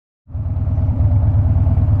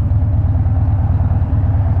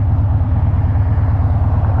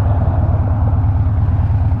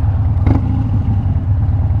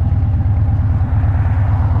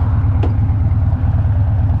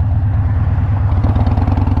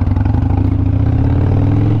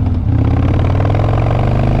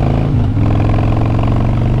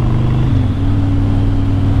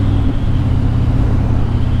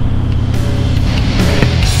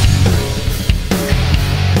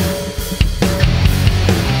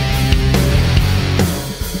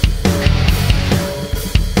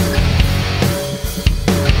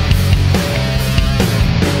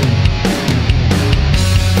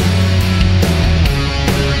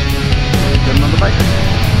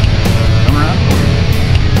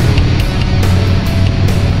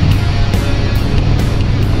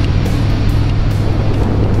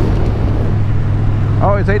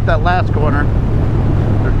make that last corner.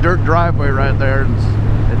 There's a dirt driveway right there,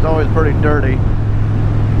 and it's always pretty dirty.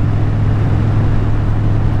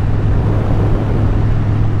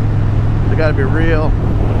 You gotta be real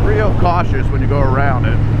cautious when you go around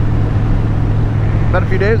it. But a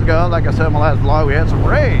few days ago, like I said in my last vlog, we had some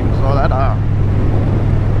rain, so that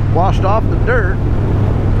washed off the dirt.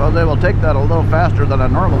 So I was able to take that a little faster than I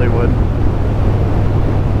normally would.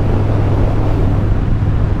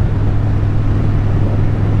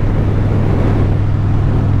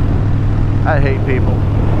 I hate people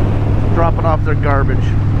dropping off their garbage.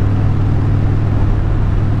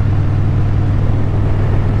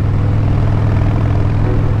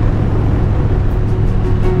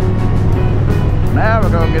 Now we're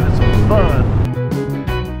gonna get some fun.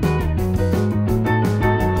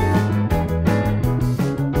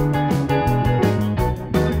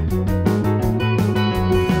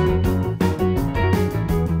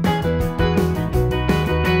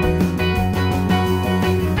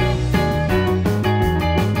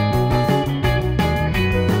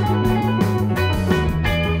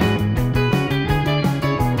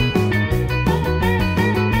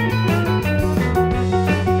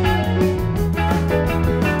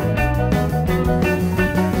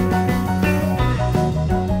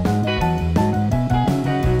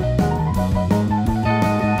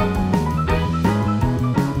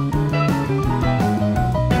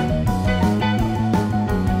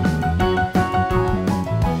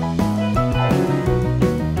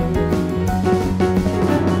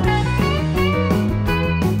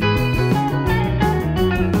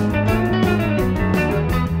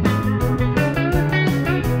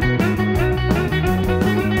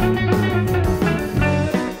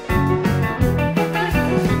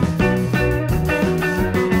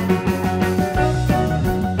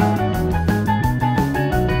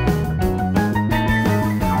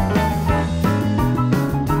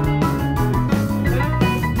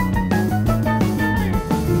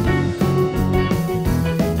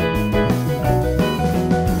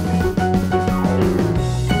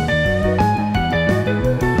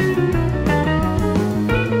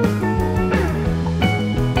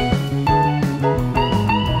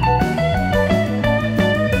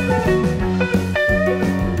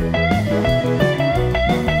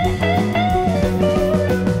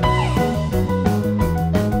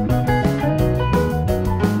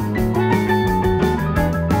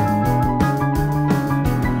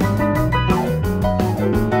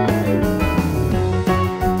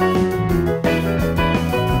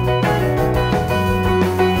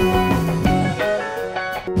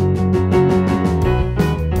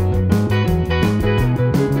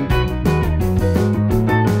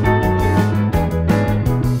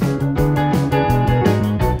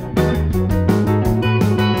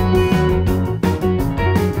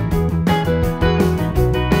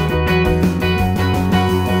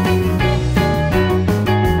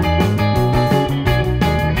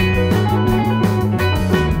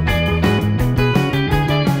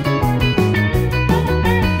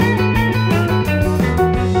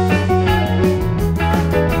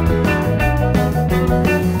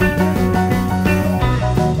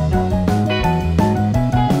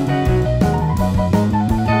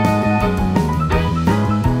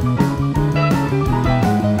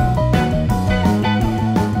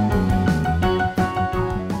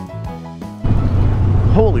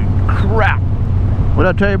 Holy crap! What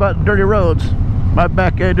I tell you about dirty roads? My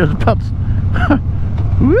back end just pops.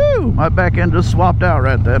 Woo! My back end just swapped out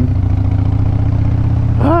right then.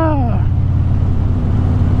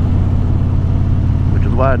 Which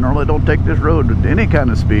is why I normally don't take this road at any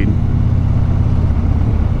kind of speed.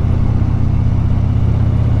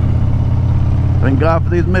 Thank God for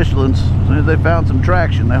these Michelins. As soon as they found some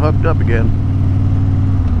traction, they hooked up again.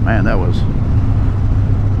 Man, that was...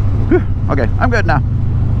 Whew. Okay, I'm good now.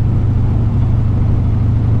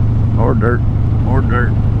 More dirt, more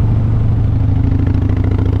dirt.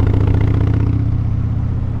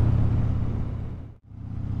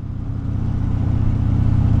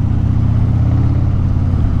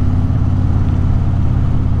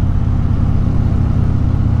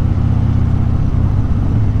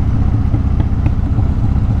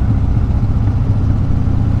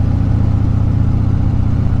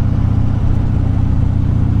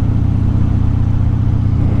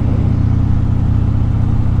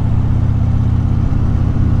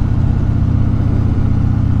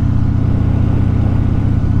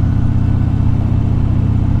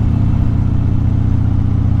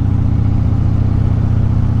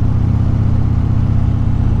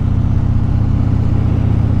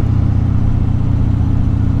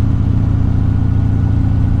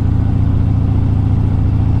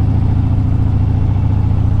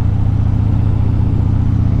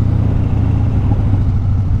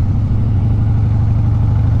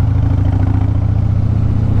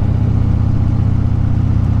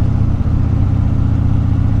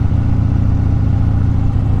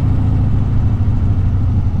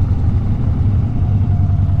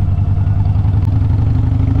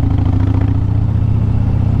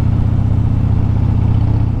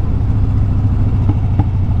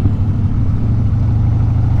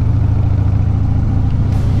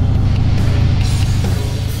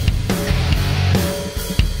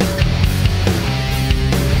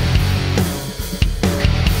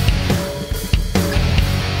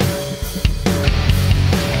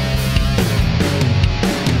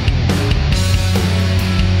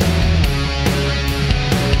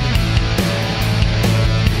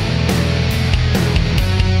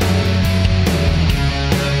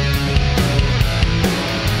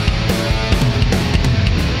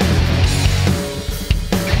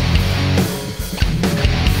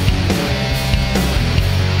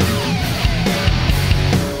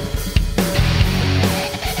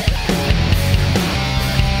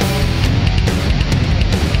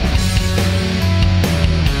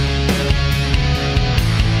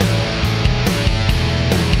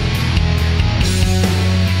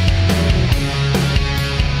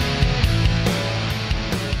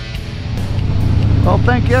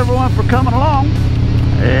 you everyone for coming along,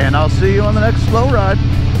 and I'll see you on the next slow ride.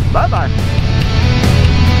 Bye bye.